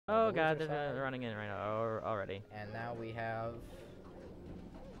Oh god, they're running in right now already. And now we have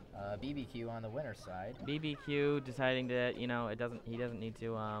BBQ on the winner's side. BBQ deciding that he doesn't need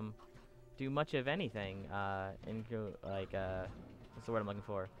to do much of anything. What's the word I'm looking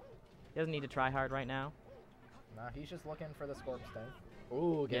for? He doesn't need to try hard right now. Nah, he's just looking for the Scorp thing.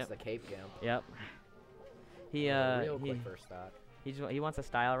 Ooh, gets the Cape Gimp. Yep. Real quick first stock. He wants a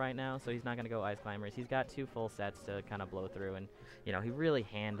style right now, so he's not gonna go Ice Climbers. He's got 2 full sets to kind of blow through, and he really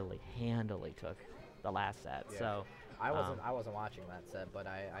handily took the last set. Yeah. So I wasn't watching that set, but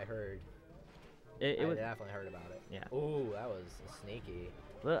I heard. I definitely heard about it. Yeah. Ooh, that was sneaky.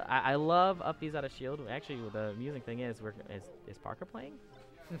 Look, I love up B's out of shield. Actually, the amusing thing is, is Parker playing?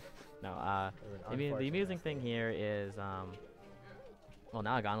 No. The amusing thing here is well,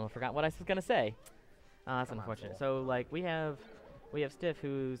 now I forgot what I was gonna say. That's unfortunate. So like we have Stif,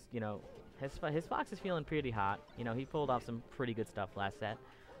 who's his Fox is feeling pretty hot. He pulled off some pretty good stuff last set.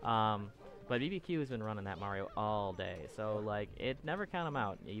 But BBQ has been running that Mario all day, so like it never count him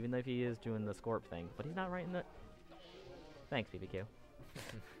out, even though he is doing the Scorp thing. But he's not right in the. Thanks, BBQ.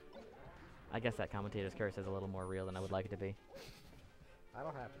 I guess that commentator's curse is a little more real than I would like it to be. I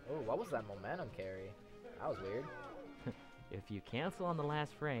don't have. Oh, what was that momentum carry? That was weird. If you cancel on the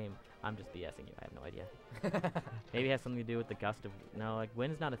last frame, I'm just BSing you. I have no idea. Maybe it has something to do with the gust of. No, like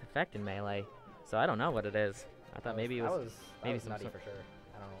wind's not an effect in Melee, so I don't know what it is. I thought maybe it was. Maybe some nutty for sure.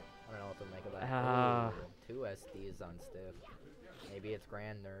 I don't know what to make of that. Ooh, 2 SDs on Stif. Maybe it's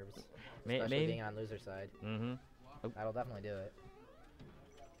grand nerves, especially being on loser side. Mm-hmm. Oh. That'll definitely do it.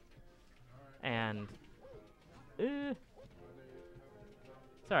 And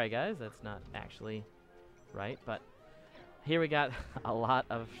sorry guys, that's not actually right, but here we got a lot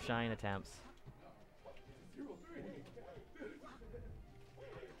of shine attempts.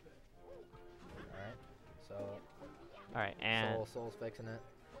 Alright, and Soul's fixing it.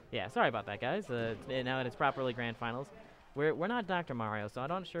 Yeah, sorry about that, guys. Now it is properly grand finals. We're not Dr. Mario, so I'm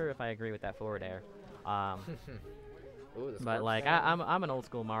not sure if I agree with that forward air. Ooh, but like I'm an old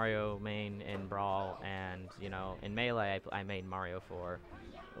school Mario main in Brawl, and in Melee I made Mario for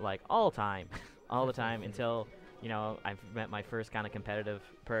like all the time until I met my first kind of competitive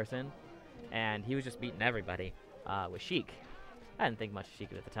person, and he was just beating everybody with Sheik. I didn't think much of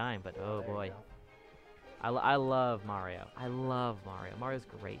Sheik at the time, but oh boy. I love Mario. I love Mario. Mario's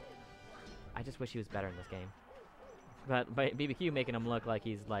great. I just wish he was better in this game. But BBQ making him look like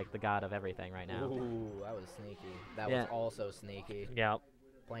he's like the god of everything right now. Ooh, that was sneaky. That was also sneaky. Yep.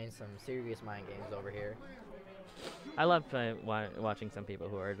 Playing some serious mind games over here. I love watching some people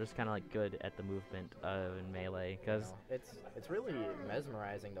who are just kind of like good at the movement in Melee, because it's really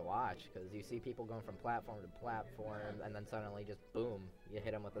mesmerizing to watch, because you see people going from platform to platform, and then suddenly just boom, you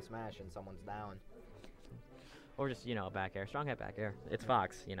hit them with a smash and someone's down. Or just, a back air. Strong head back air. It's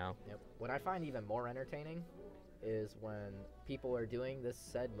Fox, Yep. What I find even more entertaining is when people are doing this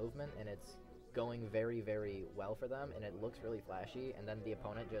said movement and it's going very, very well for them, and it looks really flashy, and then the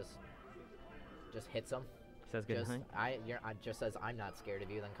opponent just hits them. Says good just says, I'm not scared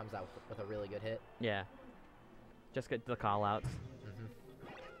of you, then comes out with a really good hit. Yeah. Just get the call-outs. Mm-hmm.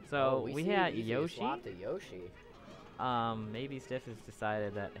 So, we had Yoshi. Swap to Yoshi. Maybe Stif has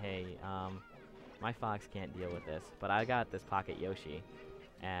decided that, hey, my Fox can't deal with this, but I got this pocket Yoshi,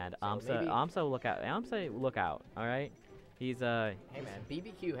 and look out, all right? He's Hey man,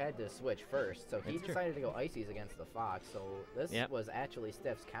 BBQ had to switch first, so he decided to go ices against the Fox. So this was actually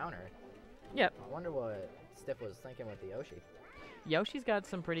Stif's counter. Yep. I wonder what Stif was thinking with the Yoshi. Yoshi's got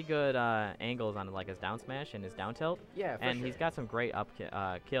some pretty good angles on like his down smash and his down tilt. Yeah, for and sure. He's got some great up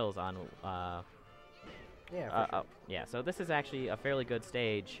kills on. Yeah, so this is actually a fairly good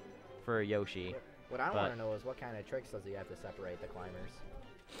stage for Yoshi. What I want to know is what kind of tricks does he have to separate the climbers?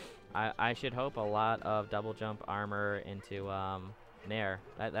 I should hope a lot of double jump armor into Nair.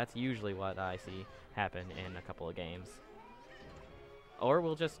 That's usually what I see happen in a couple of games. Or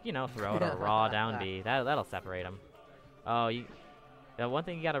we'll just, throw out a raw down B. That'll separate him. Oh, one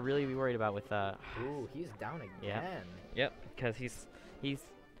thing you gotta really be worried about with Ooh, he's down again. Yep, because he's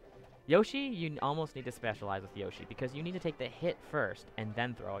Yoshi, you almost need to specialize with Yoshi, because you need to take the hit first and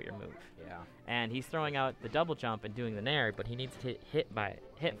then throw out your move. Yeah. And he's throwing out the double jump and doing the nair, but he needs to hit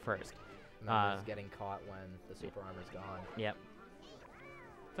first. He's getting caught when the super armor's gone. Yep.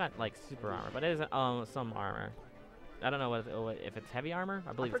 It's not like super armor, but it is some armor. I don't know if it's heavy armor.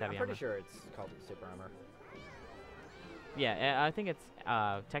 I believe it's heavy armor. I'm pretty sure it's called super armor. Yeah, I think it's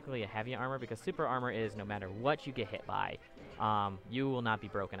technically a heavy armor, because super armor is no matter what you get hit by, you will not be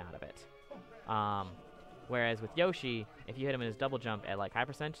broken out of it. Whereas with Yoshi, if you hit him in his double jump at like high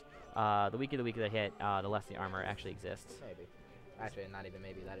percent, the weaker the hit, the less the armor actually exists. Maybe. Actually, not even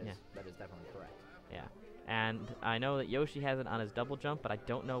maybe. That is Yeah. that is definitely correct. Yeah. And I know that Yoshi has it on his double jump, but I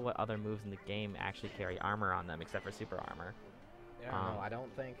don't know what other moves in the game actually carry armor on them except for super armor. Yeah, no, I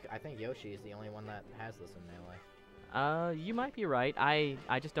don't think. I think Yoshi is the only one that has this in Melee. You might be right. I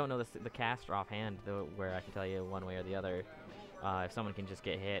just don't know the caster offhand, though, where I can tell you one way or the other if someone can just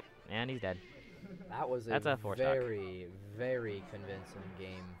get hit. And he's dead. That's a a four stock. very, very convincing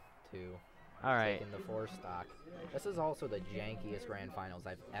game, too. All right. Taking the 4 stock. This is also the jankiest grand finals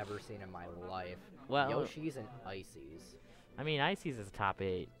I've ever seen in my life. Well, Yoshi's and Icy's. I mean, Icy's is a top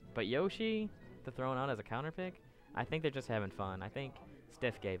 8, but Yoshi, the thrown out as a counter pick, I think they're just having fun. I think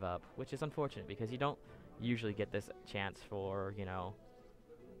Stif gave up, which is unfortunate because you don't usually get this chance for, you know,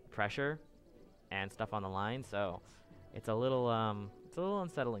 pressure and stuff on the line, so it's a little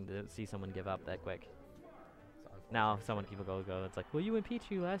unsettling to see someone give up that quick. Now, someone people go, it's like, well, you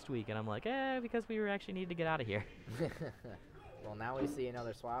impeached you last week, and I'm like, because we were actually needed to get out of here. Well, now we see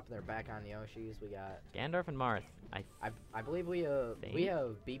another swap. They're back on Yoshi's. We got Gandalf and Marth. I believe we have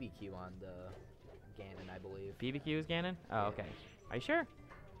BBQ on the Ganon, I believe. BBQ is Ganon? Oh, Yeah. okay. Are you sure?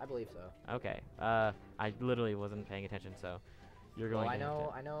 I believe so. Okay. I literally wasn't paying attention, so you're going.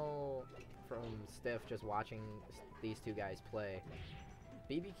 Well, I know from Stif just watching these two guys play.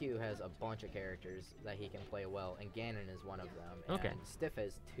 BBQ has a bunch of characters that he can play well, and Ganon is one of them. Okay. And Stif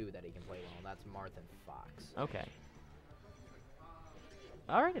has 2 that he can play well, and that's Marth and Fox. Okay.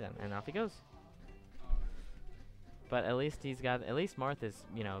 Alrighty then, and off he goes. But at least Marth is,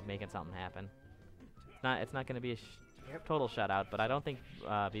 you know, making something happen. It's not going to be a total shutout, but I don't think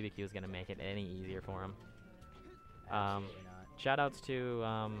BBQ is going to make it any easier for him. Absolutely not. Shoutouts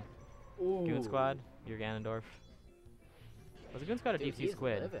to Goon Squad, your Ganondorf. Was it Goon Squad or Deep Sea he's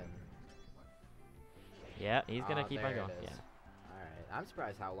Squid? Living. Yeah, he's gonna keep on there going. it is. Yeah. Alright, I'm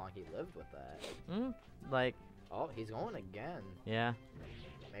surprised how long he lived with that. Like. Oh, he's going again. Yeah.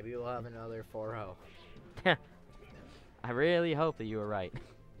 Maybe we'll have another 4-0. I really hope that you were right.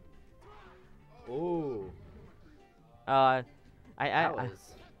 Ooh. I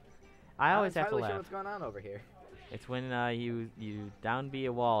always have to I'm not entirely laugh. sure what's going on over here. It's when you down B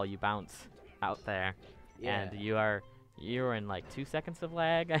a wall, you bounce out there, Yeah. and you're in like 2 seconds of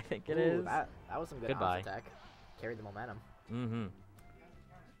lag. I think it is. That was some good Goodbye. attack. Carried the momentum. Mm-hmm.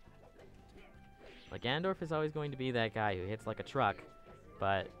 Like Ganondorf is always going to be that guy who hits like a truck,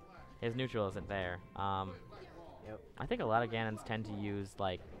 but his neutral isn't there. Yep. I think a lot of Ganons tend to use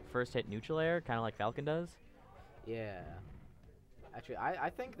like first hit neutral air, kind of like Falcon does. Yeah. Actually, I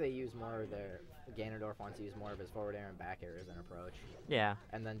think they use more of their... Ganondorf wants to use more of his forward air and back air as an approach. Yeah.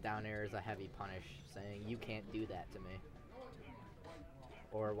 And then down air is a heavy punish, saying, you can't do that to me.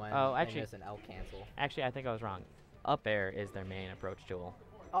 Or when they miss an L cancel. Actually, I think I was wrong. Up air is their main approach tool.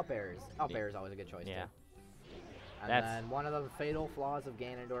 Up air is always a good choice, Yeah. too. And then one of the fatal flaws of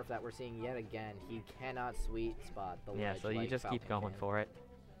Ganondorf that we're seeing yet again, he cannot sweet spot the Yeah, ledge so you like just keep Falcon going can. for it.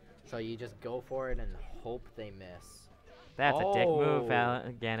 So you just go for it and hope they miss. That's a dick move,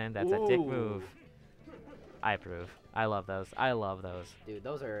 Oh. Ganon. That's a dick Ooh. move. I approve. I love those. I love those. Dude,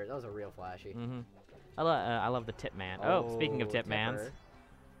 those are real flashy. Mm-hmm. I love the tip man. Oh, speaking of tip mans. Tipper.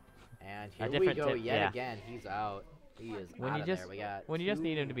 And A here we different go tip, yet yeah. again. He's out. He is When out you of just there. We got when you just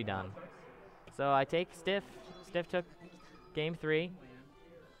need him to be done. So I take Stif. Stif took game 3.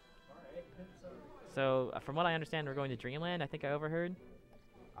 So from what I understand, we're going to Dreamland. I think I overheard.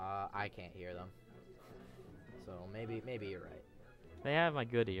 I can't hear them. So maybe you're right. They have my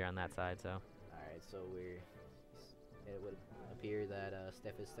good ear on that side, so. Alright, so it would appear that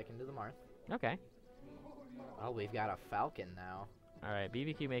Stif is sticking to the Marth. Okay. Oh, we've got a Falcon now. All right,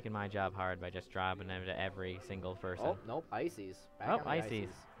 BBQ making my job hard by just dropping him to every single person. Oh, nope, Icy's. Back Oh, on the Icy's.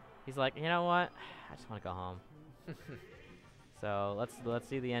 He's like, you know what? I just want to go home. So let's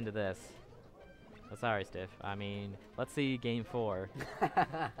see the end of this. Oh, sorry, Stif. I mean, let's see game 4.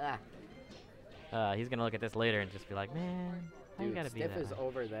 He's gonna look at this later and just be like, man, how you Dude, gotta be Stif that is way?"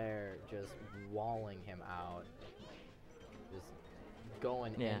 over there just walling him out. Just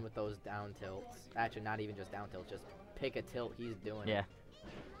going Yeah. in with those down tilts. Actually, not even just down tilts, just pick a tilt. He's doing Yeah. it.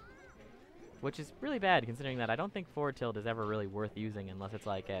 Which is really bad considering that I don't think forward tilt is ever really worth using unless it's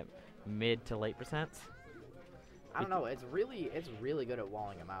like at mid to late percents. I don't know. It's really good at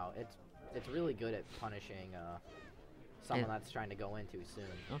walling him out. It's really good at punishing someone that's trying to go in too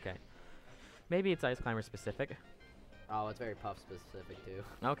soon. Okay. Maybe it's Ice Climber specific. Oh, it's very Puff specific too.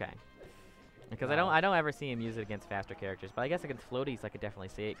 Okay. Because I don't ever see him use it against faster characters, but I guess against floaties I could definitely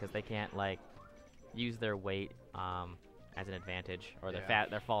see it because they can't like use their weight as an advantage, or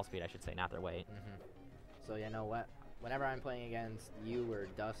their fall speed I should say, not their weight. So you know what? Whenever I'm playing against you or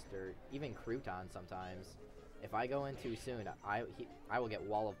Dust or even Cruton sometimes, If I go in too soon, I will get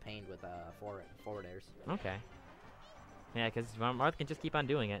wall of pain with forward airs. Okay. Yeah, because Marth can just keep on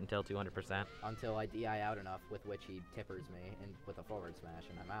doing it until 200%. Until I DI out enough, with which he tippers me and with a forward smash,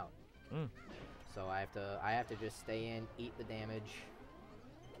 and I'm out. Mm. So I have to just stay in, eat the damage,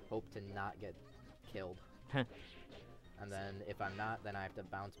 hope to not get killed. And then if I'm not, then I have to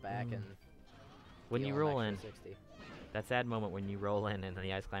bounce back and when you deal roll an in, extra 60. that sad moment when you roll in and then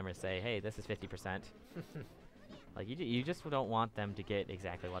the Ice Climbers say, hey, this is 50%. Like, you just don't want them to get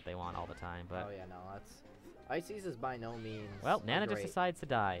exactly what they want all the time. But oh yeah, no, that's... Ices is by no means... Well, Nana just decides to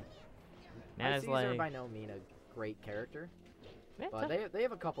die. Nana's Ices like... are by no means a great character. Yeah, But they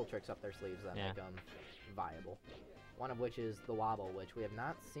have a couple tricks up their sleeves that make them viable. One of which is the wobble, which we have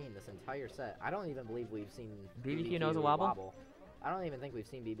not seen this entire set. I don't even believe we've seen BBQ knows a wobble? I don't even think we've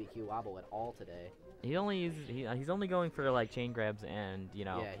seen BBQ wobble at all today. He only uses, he's only going for like chain grabs and, you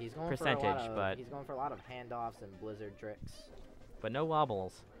know, yeah, he's going percentage, for a lot of, but he's going for a lot of handoffs and blizzard tricks. But no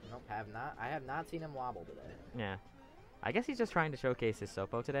wobbles. Nope, I have not seen him wobble today. Yeah. I guess he's just trying to showcase his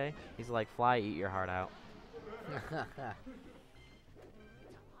Sopo today. He's like, fly, eat your heart out.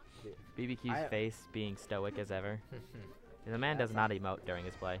 BBQ's face being stoic as ever. The man does not emote during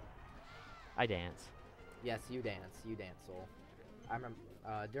his play. I dance. Yes, you dance, Soul. I remember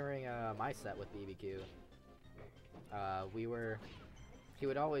during my set with BBQ, he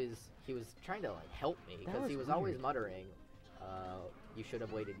was trying to like help me because he was always muttering, you should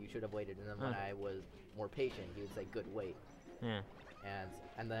have waited, and then when I was more patient, he would say, good, wait. Yeah.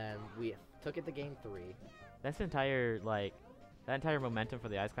 And then we took it to game 3. That's entire, like, that entire momentum for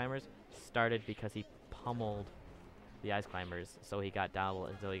the Ice Climbers started because he pummeled the Ice Climbers, so he got down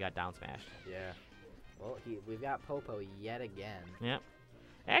smashed. Yeah. Well, we've got Popo yet again. Yep.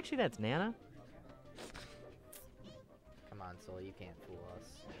 Actually, that's Nana. Come on, Soul, you can't fool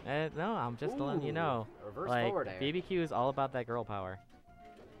us. No, I'm just letting you know. Reverse like, forward air. BBQ is all about that girl power.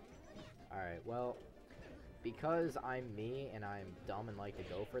 Alright, well, because I'm me and I'm dumb and like to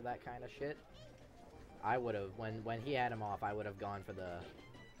go for that kind of shit, I would have, when he had him off, I would have gone for the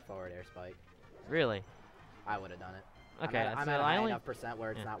forward air spike. Really? I would have done it. Okay, I'm at a high enough percent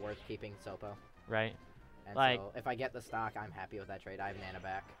where it's not worth keeping Sopo. Right. And like, so if I get the stock, I'm happy with that trade. I have Nana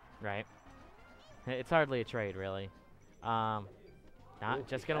back. Right. It's hardly a trade, really. Not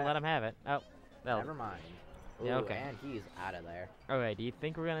just gonna let him have it. Oh, never mind. Ooh, yeah, okay. And he's out of there. Okay, do you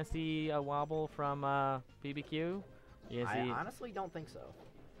think we're gonna see a wobble from BBQ? I honestly don't think so.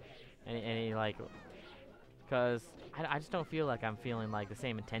 Any like, cause I just don't feel like I'm feeling like the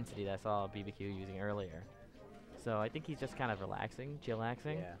same intensity that I saw BBQ using earlier. So I think he's just kind of relaxing,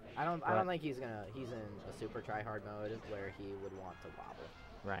 chillaxing. Yeah, I don't think he's in a super try hard mode where he would want to wobble.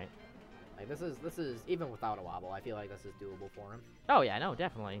 Right. Like this is even without a wobble, I feel like this is doable for him. Oh yeah, no,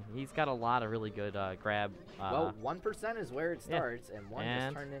 definitely. He's got a lot of really good grab. Well, 1% is where it starts, and one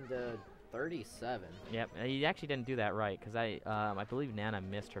just turned into 37. Yep, he actually didn't do that right because I believe Nana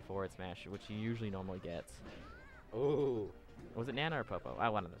missed her forward smash, which he usually normally gets. Ooh. Was it Nana or Popo? I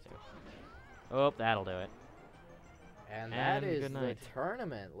wanted the two. Oh, that'll do it. And that is the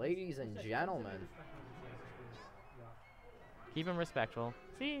tournament, ladies and gentlemen. Keep him respectful.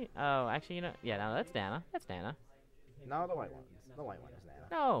 See? Oh, actually, you know, yeah, no, that's Nana. That's Nana. No, the white one. The white one is Nana.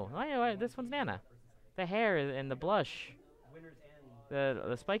 No, this one's Nana. The hair and the blush.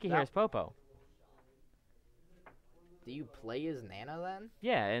 The spiky hair is Popo. Do you play as Nana then?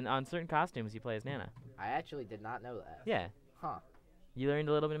 Yeah, and on certain costumes you play as Nana. I actually did not know that. Yeah. Huh. You learned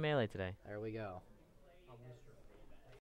a little bit of Melee today. There we go.